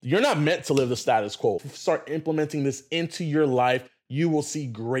You're not meant to live the status quo. If you start implementing this into your life, you will see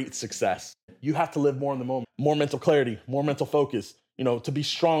great success. You have to live more in the moment, more mental clarity, more mental focus, to be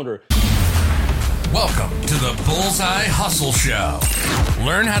stronger. Welcome to the Bullseye Hustle Show.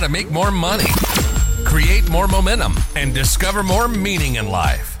 Learn how to make more money, create more momentum, and discover more meaning in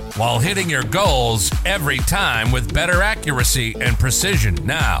life while hitting your goals every time with better accuracy and precision.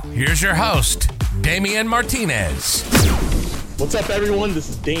 Now, here's your host, Damian Martinez. What's up, everyone? This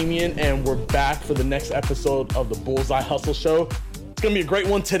is Damian, and we're back for the next episode of the Bullseye Hustle Show. It's going to be a great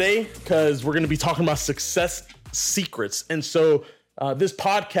one today because we're going to be talking about success secrets. And so this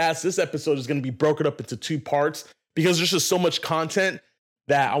episode is going to be broken up into two parts because there's just so much content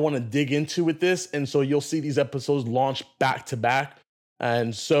that I want to dig into with this. And so you'll see these episodes launch back to back.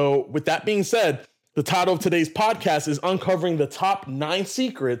 And so with that being said, the title of today's podcast is Uncovering the Top 9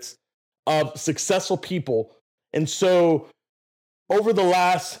 Secrets of Successful People. And so over the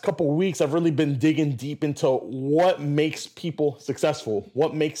last couple of weeks, I've really been digging deep into what makes people successful,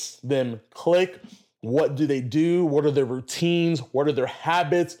 what makes them click, what do they do, what are their routines, what are their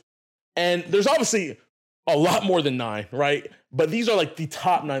habits. And there's obviously a lot more than 9, right? But these are like the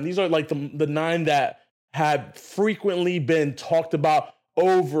top 9. These are like the 9 that have frequently been talked about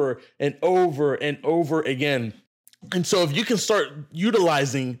over and over and over again. And so if you can start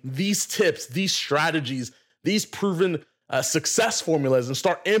utilizing these tips, these strategies, these proven success formulas and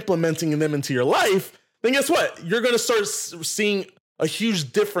start implementing them into your life, then guess what? You're going to start seeing a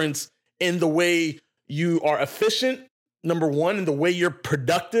huge difference in the way you are efficient, number 1, and the way you're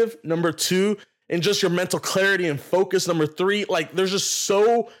productive, number 2, and just your mental clarity and focus, number 3. Like there's just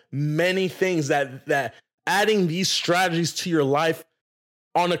so many things that adding these strategies to your life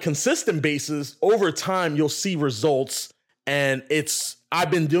on a consistent basis over time, you'll see results. And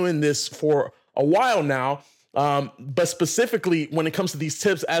I've been doing this for a while now. But specifically when it comes to these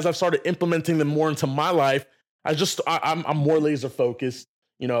tips, as I've started implementing them more into my life, I'm more laser focused.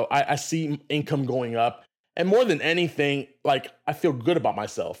 I see income going up, and more than anything, like I feel good about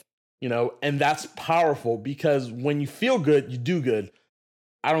myself, and that's powerful because when you feel good, you do good.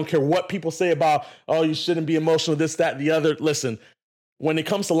 I don't care what people say about, oh, you shouldn't be emotional, this, that, the other. Listen, when it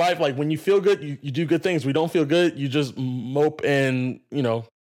comes to life, like when you feel good, you do good things. We don't feel good, you just mope and,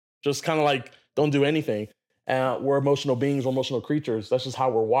 just kind of like don't do anything. We're emotional beings, we're emotional creatures. That's just how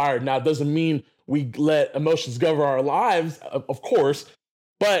we're wired. Now, it doesn't mean we let emotions govern our lives, of course,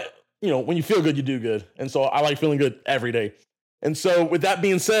 but when you feel good, you do good. And so I like feeling good every day. And so with that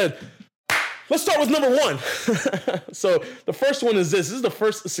being said, let's start with number 1. So the first one is this. This is the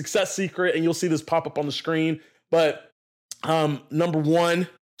first success secret, and you'll see this pop up on the screen. But number 1,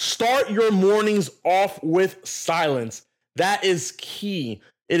 start your mornings off with silence. That is key.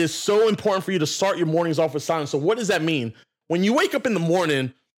 It is so important for you to start your mornings off with silence. So what does that mean? When you wake up in the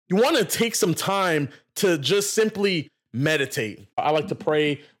morning, you want to take some time to just simply meditate. I like to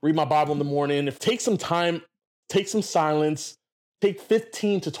pray, read my Bible in the morning. Take some time, take some silence, take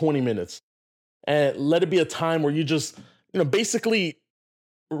 15 to 20 minutes, and let it be a time where you just, basically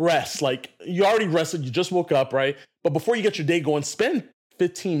rest. Like you already rested, you just woke up, right? But before you get your day going, spend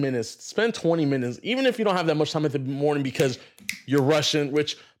 15 minutes, spend 20 minutes, even if you don't have that much time at the morning because you're rushing,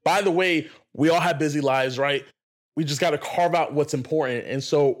 which, by the way, we all have busy lives, right? We just got to carve out what's important. And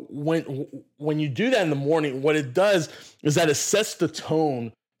so when you do that in the morning, what it does is that it sets the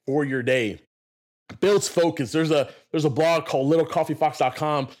tone for your day, builds focus. There's a blog called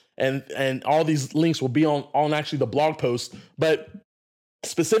littlecoffeefox.com, and all these links will be on actually the blog post. But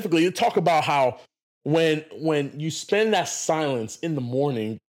specifically, you talk about how when you spend that silence in the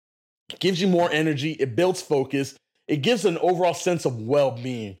morning, it gives you more energy, it builds focus, it gives an overall sense of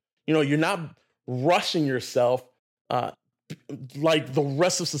well-being. You're not rushing yourself like the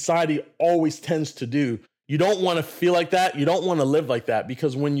rest of society always tends to do. You don't want to feel like that. You don't want to live like that,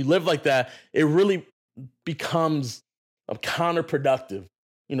 because when you live like that, it really becomes counterproductive.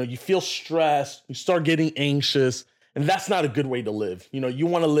 You feel stressed, you start getting anxious, and that's not a good way to live. You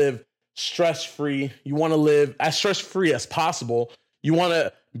want to live stress-free. You want to live as stress-free as possible. You want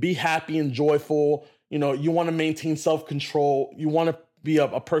to be happy and joyful. You want to maintain self-control. You want to be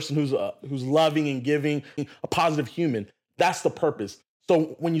a person who's loving and giving, a positive human. That's the purpose.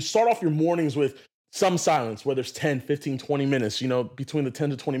 So when you start off your mornings with some silence, whether it's 10, 15, 20 minutes, between the 10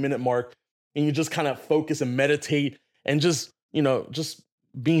 to 20 minute mark, and you just kind of focus and meditate and just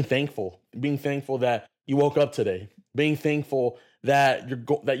being thankful that you woke up today, being thankful that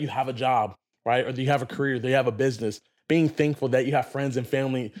that you have a job, right? Or that you have a career, that you have a business, being thankful that you have friends and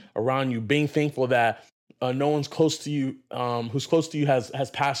family around you, being thankful that no one's close to you, who's close to you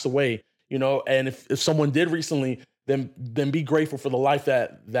has passed away, and if someone did recently, then be grateful for the life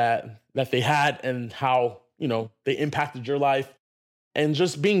that they had and how, they impacted your life, and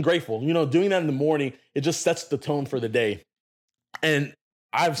just being grateful. Doing that in the morning, it just sets the tone for the day. And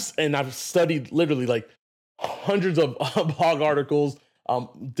I've studied literally like hundreds of blog articles,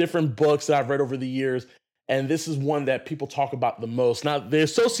 different books that I've read over the years. And this is one that people talk about the most. Now, they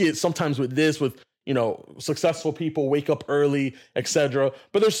associate sometimes with successful people wake up early, etc.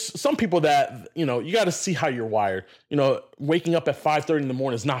 But there's some people that, you got to see how you're wired. Waking up at 5:30 in the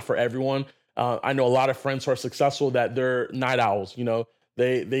morning is not for everyone. I know a lot of friends who are successful that they're night owls.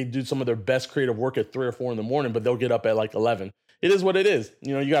 They do some of their best creative work at 3 or 4 in the morning, but they'll get up at like 11. It is what it is.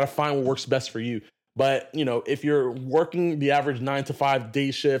 You got to find what works best for you. But, if you're working the average 9 to 5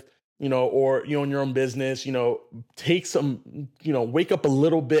 day shift, or you own your own business, take some, wake up a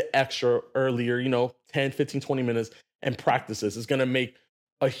little bit extra earlier, 10, 15, 20 minutes and practice this. It's going to make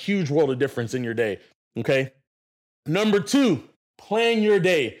a huge world of difference in your day. Okay. Number 2, plan your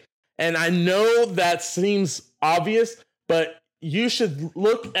day. And I know that seems obvious, but you should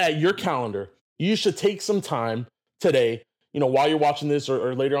look at your calendar. You should take some time today, while you're watching this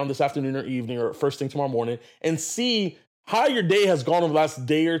or later on this afternoon or evening or first thing tomorrow morning, and see how your day has gone over the last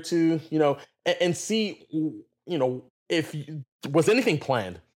day or two, and see, if was anything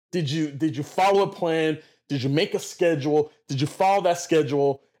planned? Did you follow a plan? Did you make a schedule? Did you follow that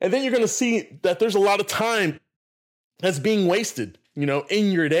schedule? And then you're going to see that there's a lot of time that's being wasted,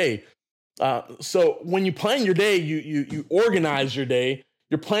 in your day. So when you plan your day, you organize your day,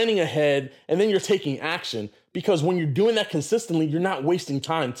 you're planning ahead, and then you're taking action. Because when you're doing that consistently, you're not wasting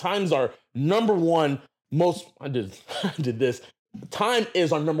time. Time's our number one I did this. Time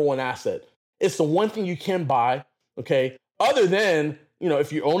is our number one asset. It's the one thing you can buy, okay? Other than,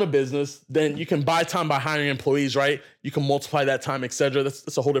 if you own a business, then you can buy time by hiring employees, right? You can multiply that time, etc.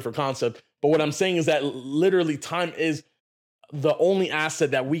 That's a whole different concept. But what I'm saying is that literally time is the only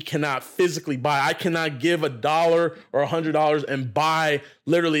asset that we cannot physically buy. I cannot give $1 or $100 and buy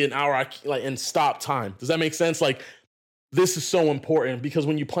literally an hour and stop time. Does that make sense? Like, this is so important because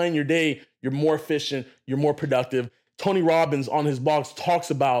when you plan your day, you're more efficient, you're more productive. Tony Robbins on his blogs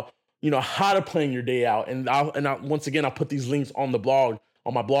talks about, how to plan your day out. And once again, I'll put these links on the blog,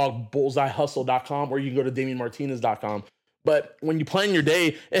 on my blog, bullseyehustle.com, or you can go to damianmartinez.com. But when you plan your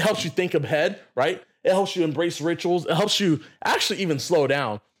day, it helps you think ahead, right? It helps you embrace rituals. It helps you actually even slow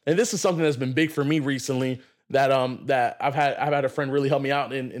down. And this is something that's been big for me recently that I've had a friend really help me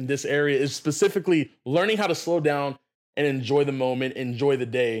out in this area, is specifically learning how to slow down and enjoy the moment, enjoy the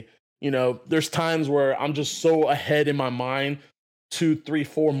day. There's times where I'm just so ahead in my mind, 2, 3,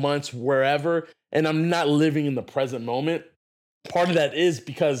 4 months, wherever, and I'm not living in the present moment. Part of that is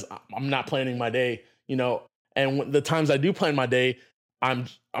because I'm not planning my day, and when the times I do plan my day, I'm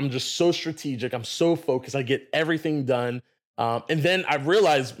just so strategic. I'm so focused. I get everything done. And then I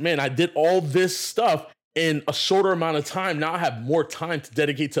realized, man, I did all this stuff in a shorter amount of time. Now I have more time to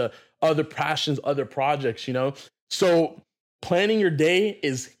dedicate to other passions, other projects, So planning your day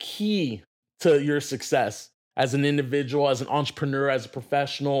is key to your success as an individual, as an entrepreneur, as a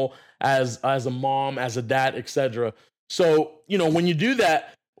professional, as a mom, as a dad, etc. So, when you do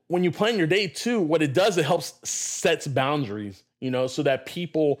that, when you plan your day too, what it does, it helps sets boundaries, so that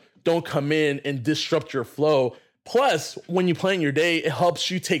people don't come in and disrupt your flow. Plus, when you plan your day, it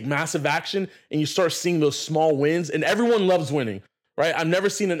helps you take massive action and you start seeing those small wins. And everyone loves winning, right? I've never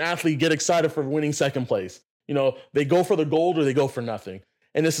seen an athlete get excited for winning second place. They go for the gold or they go for nothing.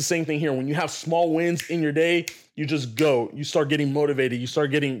 And it's the same thing here. When you have small wins in your day, you just go. You start getting motivated. You start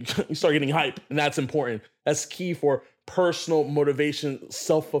getting hype, and that's important. That's key for personal motivation,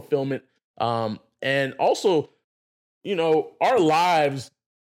 self-fulfillment, and also, our lives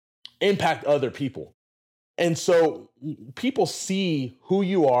impact other people. And so people see who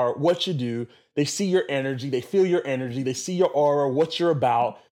you are, what you do. They see your energy. They feel your energy. They see your aura, what you're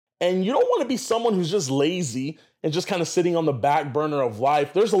about. And you don't want to be someone who's just lazy and just kind of sitting on the back burner of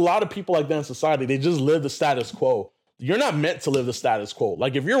life. There's a lot of people like that in society. They just live the status quo. You're not meant to live the status quo.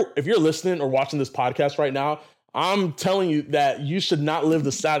 Like if you're listening or watching this podcast right now, I'm telling you that you should not live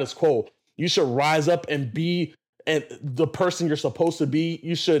the status quo. You should rise up and be the person you're supposed to be.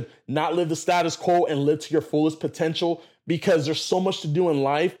 You should not live the status quo and live to your fullest potential, because there's so much to do in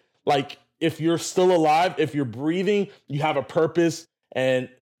life. Like if you're still alive, if you're breathing, you have a purpose. And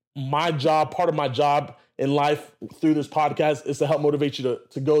part of my job in life through this podcast is to help motivate you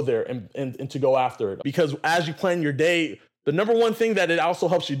to go there and to go after it. Because as you plan your day, the number one thing that it also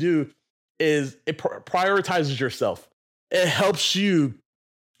helps you do is it prioritizes yourself. It helps you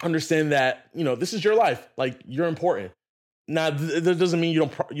understand that, this is your life. Like you're important. Now, that doesn't mean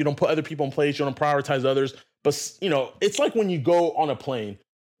you don't put other people in place. You don't prioritize others, But, it's like when you go on a plane,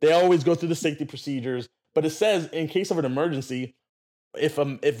 they always go through the safety procedures, but it says in case of an emergency,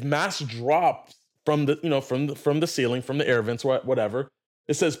 if mask drops from the ceiling, from the air vents, whatever,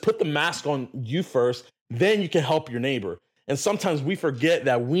 it says put the mask on you first, then you can help your neighbor. And sometimes we forget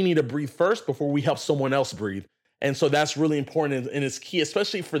that we need to breathe first before we help someone else breathe. And so that's really important, and it's key,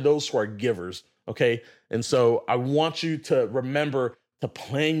 especially for those who are givers. Okay. And so I want you to remember to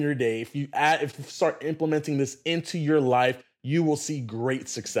plan your day. If you start implementing this into your life, you will see great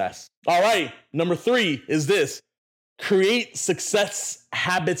success. All right. Number 3 is this: create success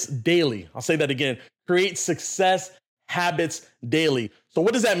habits daily. I'll say that again. Create success habits daily. So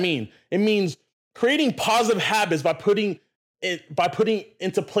what does that mean? It means creating positive habits by putting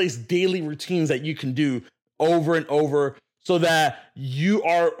into place daily routines that you can do over and over, so that you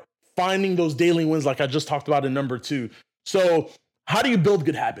are finding those daily wins like I just talked about in number 2. So how do you build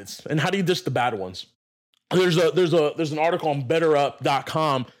good habits, and how do you ditch the bad ones? There's an article on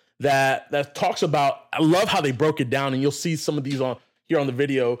betterup.com that talks about, I love how they broke it down, and you'll see some of these here on the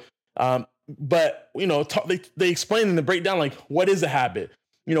video. But they explain in the breakdown, like, what is a habit?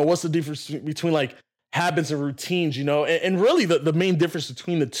 What's the difference between like habits and routines, and really the main difference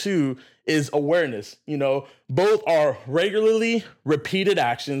between the two is awareness. Both are regularly repeated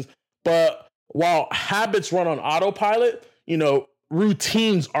actions, but while habits run on autopilot,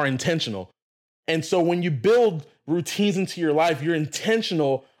 routines are intentional. And so when you build routines into your life, you're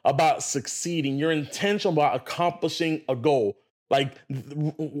intentional about succeeding. You're intentional about accomplishing a goal. Like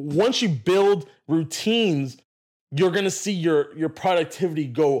once you build routines, you're going to see your productivity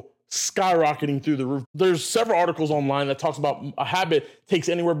go skyrocketing through the roof. There's several articles online that talks about a habit takes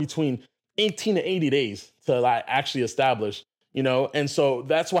anywhere between 18 to 80 days to like actually establish, and so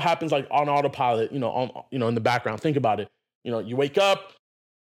that's what happens like on autopilot, in the background. Think about it. You wake up,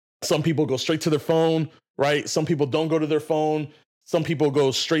 some people go straight to their phone, right? Some people don't go to their phone. Some people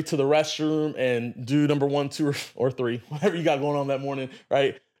go straight to the restroom and do number 1, 2, or 3, whatever you got going on that morning,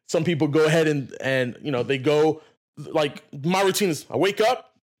 right? Some people go ahead and they go, like, my routine is I wake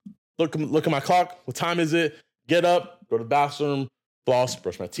up, look at my clock. What time is it? Get up, go to the bathroom, floss,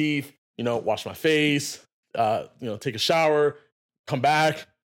 brush my teeth, wash my face, take a shower, come back,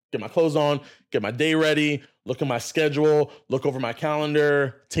 get my clothes on, get my day ready, look at my schedule, look over my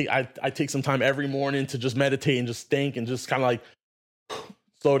calendar. I take some time every morning to just meditate and just think and just kind of like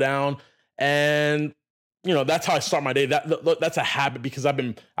slow down. And that's how I start my day. That's a habit because I've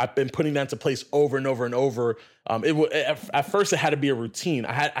been putting that into place over and over and over. At first it had to be a routine.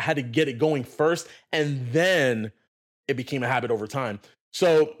 I had to get it going first, and then it became a habit over time.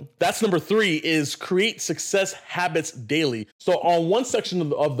 So that's number 3 is create success habits daily. So on one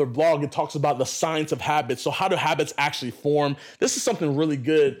section of the blog, it talks about the science of habits. So how do habits actually form? This is something really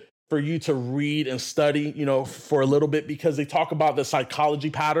good for you to read and study, for a little bit, because they talk about the psychology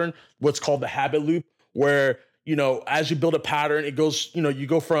pattern, what's called the habit loop, where, as you build a pattern, it goes, you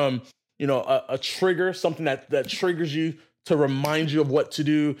go from, a trigger, something that triggers you to remind you of what to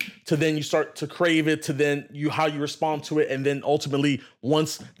do, to then you start to crave it, to then how you respond to it. And then ultimately,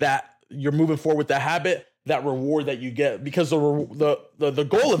 once that you're moving forward with that habit, that reward that you get, because the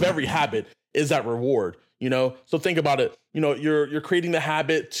goal of every habit is that reward, So think about it. You're creating the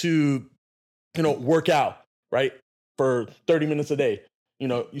habit to, work out, right? For 30 minutes a day.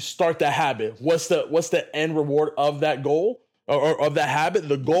 You start that habit. What's the end reward of that goal or of that habit?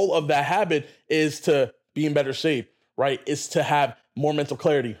 The goal of that habit is to be in better shape, right? It's to have more mental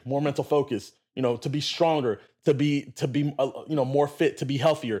clarity, more mental focus, to be stronger, to be more fit, to be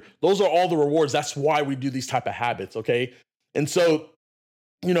healthier. Those are all the rewards. That's why we do these type of habits. Okay. And so,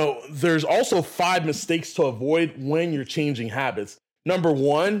 there's also 5 mistakes to avoid when you're changing habits. Number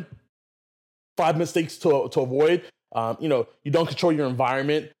 1, 5 mistakes to avoid. You don't control your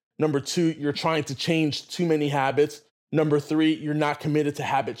environment. Number 2, you're trying to change too many habits. Number 3, you're not committed to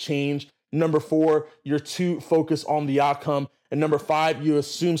habit change. Number 4, you're too focused on the outcome. And number 5, you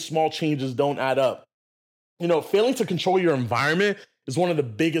assume small changes don't add up. Failing to control your environment is one of the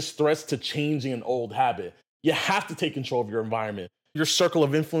biggest threats to changing an old habit. You have to take control of your environment. Your circle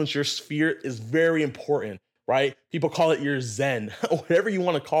of influence, your sphere is very important, right? People call it your zen, whatever you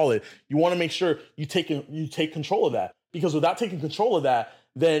want to call it. You want to make sure you take control of that, because without taking control of that,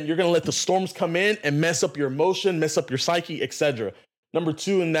 then you're going to let the storms come in and mess up your emotion, mess up your psyche, etc. Number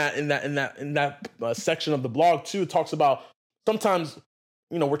 2, in that section of the blog too, it talks about sometimes,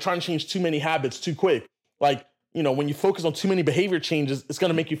 we're trying to change too many habits too quick. Like, when you focus on too many behavior changes, it's going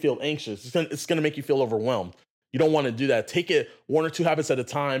to make you feel anxious. It's going to make you feel overwhelmed. You don't want to do that. Take it 1 or 2 habits at a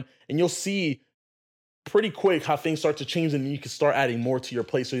time, and you'll see pretty quick how things start to change, and you can start adding more to your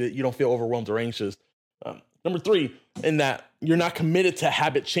plate so that you don't feel overwhelmed or anxious. Number three, in that you're not committed to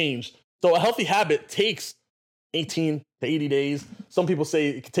habit change. So a healthy habit takes 18 to 80 days. Some people say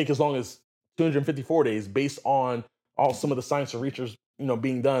it could take as long as 254 days based on all some of the science and research,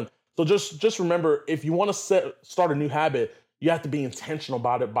 being done. So just remember, if you want to start a new habit, you have to be intentional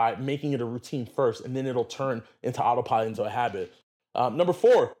about it by making it a routine first, and then it'll turn into autopilot, into a habit. Number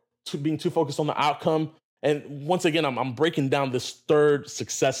four, being too focused on the outcome. And once again, I'm breaking down this third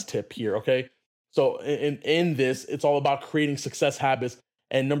success tip here, okay? So in this, it's all about creating success habits.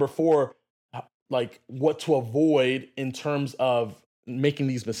 And number four, like what to avoid in terms of making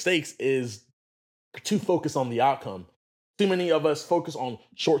these mistakes is too focused on the outcome. Too many of us focus on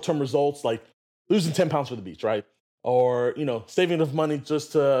short-term results, like losing 10 pounds for the beach, right? Or, saving enough money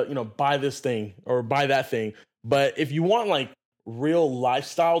just to, buy this thing or buy that thing. But if you want like real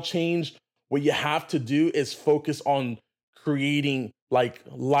lifestyle change, what you have to do is focus on creating like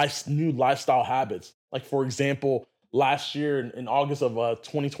new lifestyle habits. Like, for example, last year in August of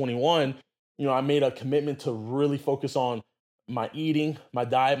 2021, I made a commitment to really focus on my eating, my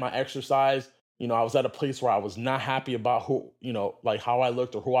diet, my exercise. I was at a place where I was not happy about like how I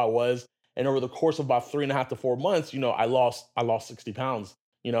looked or who I was. And over the course of about 3.5 to 4 months, I lost 60 pounds,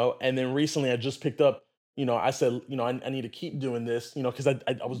 and then recently I just picked up, I said, I need to keep doing this, because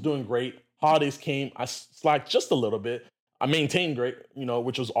I was doing great. Holidays came, I slacked just a little bit. I maintained great,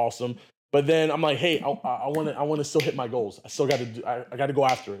 which was awesome. But then I'm like, hey, I want to still hit my goals. I still got to do, I got to go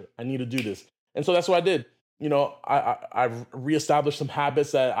after it. I need to do this. And so that's what I did. I reestablished some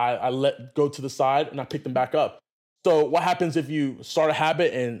habits that I let go to the side, and I picked them back up. So what happens if you start a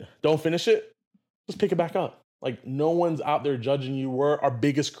habit and don't finish it? Just pick it back up. Like, no one's out there judging you. We're our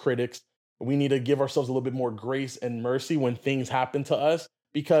biggest critics. We need to give ourselves a little bit more grace and mercy when things happen to us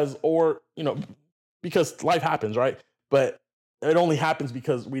because life happens, right? But it only happens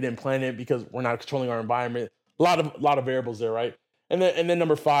because we didn't plan it, because we're not controlling our environment. A lot of variables there, right? And then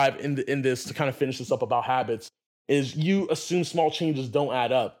number five in this, to kind of finish this up about habits, is you assume small changes don't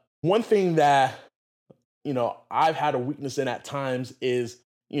add up. One thing that I've had a weakness in at times is,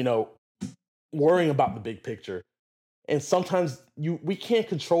 worrying about the big picture. And sometimes we can't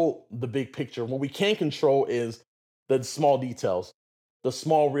control the big picture. What we can control is the small details, the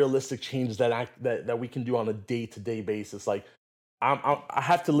small realistic changes that we can do on a day-to-day basis. Like I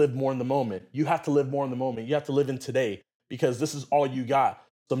have to live more in the moment. You have to live more in the moment. You have to live in today, because this is all you got.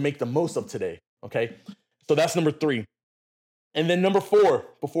 So make the most of today. Okay. So that's number three. And then number four,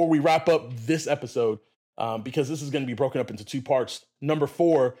 before we wrap up this episode, because this is going to be broken up into two parts. Number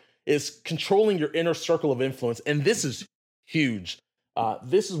four is controlling your inner circle of influence. And this is huge.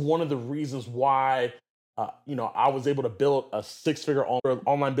 This is one of the reasons why, I was able to build a 6-figure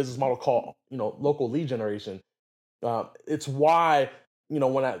online business model called, local lead generation. It's why,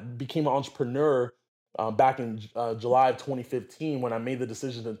 when I became an entrepreneur back in July of 2015, when I made the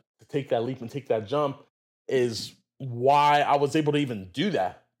decision to take that leap and take that jump, is why I was able to even do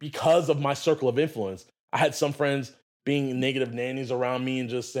that, because of my circle of influence. I had some friends being negative nannies around me and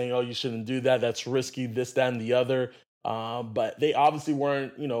just saying, oh, you shouldn't do that. That's risky, this, that, and the other. But they obviously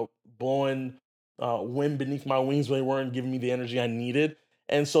weren't, blowing wind beneath my wings. They weren't giving me the energy I needed.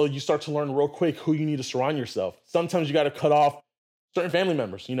 And so you start to learn real quick who you need to surround yourself. Sometimes you got to cut off certain family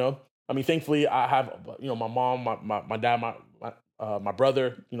members, I mean, thankfully I have, my mom, my dad, my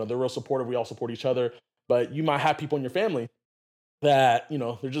brother, they're real supportive. We all support each other. But you might have people in your family that,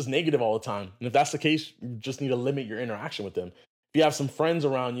 they're just negative all the time. And if that's the case, you just need to limit your interaction with them. If you have some friends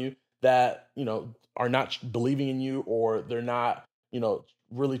around you that, are not believing in you, or they're not,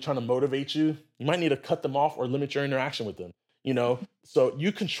 really trying to motivate you, you might need to cut them off or limit your interaction with them, So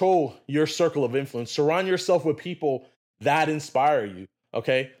you control your circle of influence. Surround yourself with people that inspire you,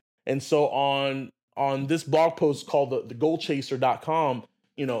 okay? And so on this blog post called thegoalchaser.com,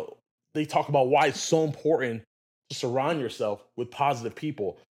 they talk about why it's so important to surround yourself with positive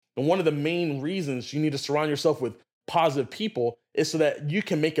people. And one of the main reasons you need to surround yourself with positive people is so that you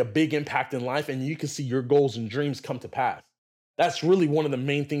can make a big impact in life and you can see your goals and dreams come to pass. That's really one of the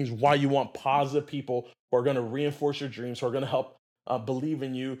main things why you want positive people who are going to reinforce your dreams, who are going to help believe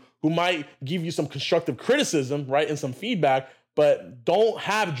in you, who might give you some constructive criticism, right, and some feedback, but don't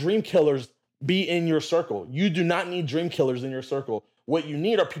have dream killers be in your circle. You do not need dream killers in your circle. What you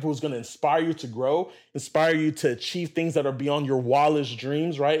need are people who's going to inspire you to grow, inspire you to achieve things that are beyond your wildest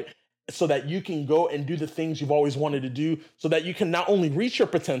dreams, right? So that you can go and do the things you've always wanted to do, so that you can not only reach your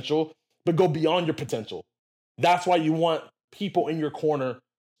potential, but go beyond your potential. That's why you want people in your corner,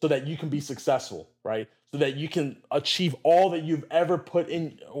 so that you can be successful, right? So that you can achieve all that you've ever put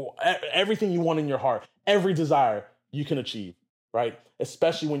in, everything you want in your heart, every desire you can achieve, right?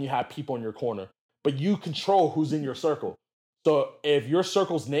 Especially when you have people in your corner. but you control who's in your circle. So if your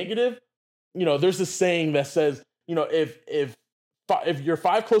circle's negative, there's this saying that says, if your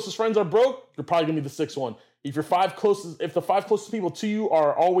 5 closest friends are broke, you're probably gonna be the 6th one. If the 5 closest people to you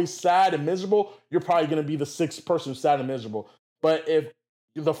are always sad and miserable, you're probably gonna be the 6th person who's sad and miserable. But if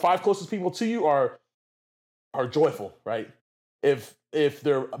the 5 closest people to you are joyful, right? If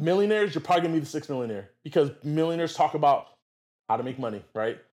they're millionaires, you're probably gonna be the 6th millionaire, because millionaires talk about how to make money,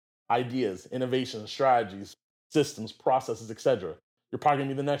 right? Ideas, innovations, strategies, systems, processes, etc. You're probably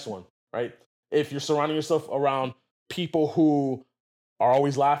gonna be the next one, right? If you're surrounding yourself around people who are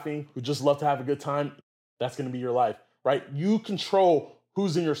always laughing, who just love to have a good time, that's gonna be your life, right? You control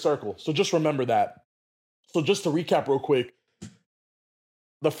who's in your circle. So just remember that. So just to recap real quick,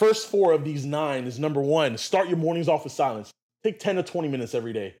 the first 4 of these 9 is, number 1, start your mornings off with silence. Take 10 to 20 minutes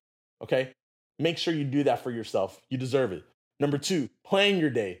every day, okay? Make sure you do that for yourself. You deserve it. Number 2, plan your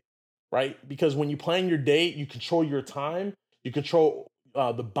day, right? Because when you plan your day, you control your time, you control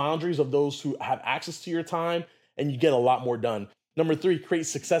the boundaries of those who have access to your time, and you get a lot more done. Number 3, create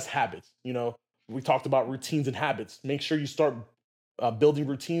success habits. We talked about routines and habits. Make sure you start building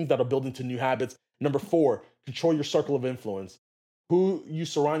routines that'll build into new habits. Number 4, control your circle of influence. Who you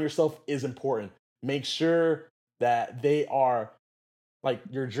surround yourself is important. Make sure that they are like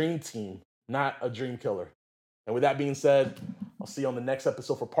your dream team, not a dream killer. And with that being said, I'll see you on the next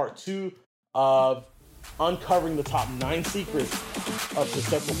episode for part 2 of uncovering the top 9 secrets of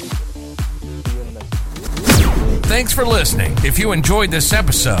successful people. See you in the next one. Thanks for listening. If you enjoyed this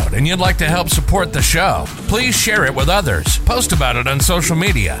episode and you'd like to help support the show, please share it with others, post about it on social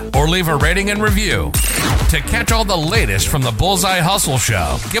media, or leave a rating and review. To catch all the latest from the Bullseye Hustle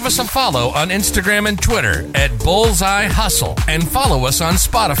Show, give us a follow on Instagram and Twitter at Bullseye Hustle, and follow us on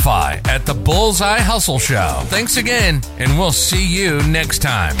Spotify at the Bullseye Hustle Show. Thanks again, and we'll see you next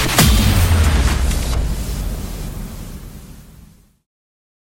time.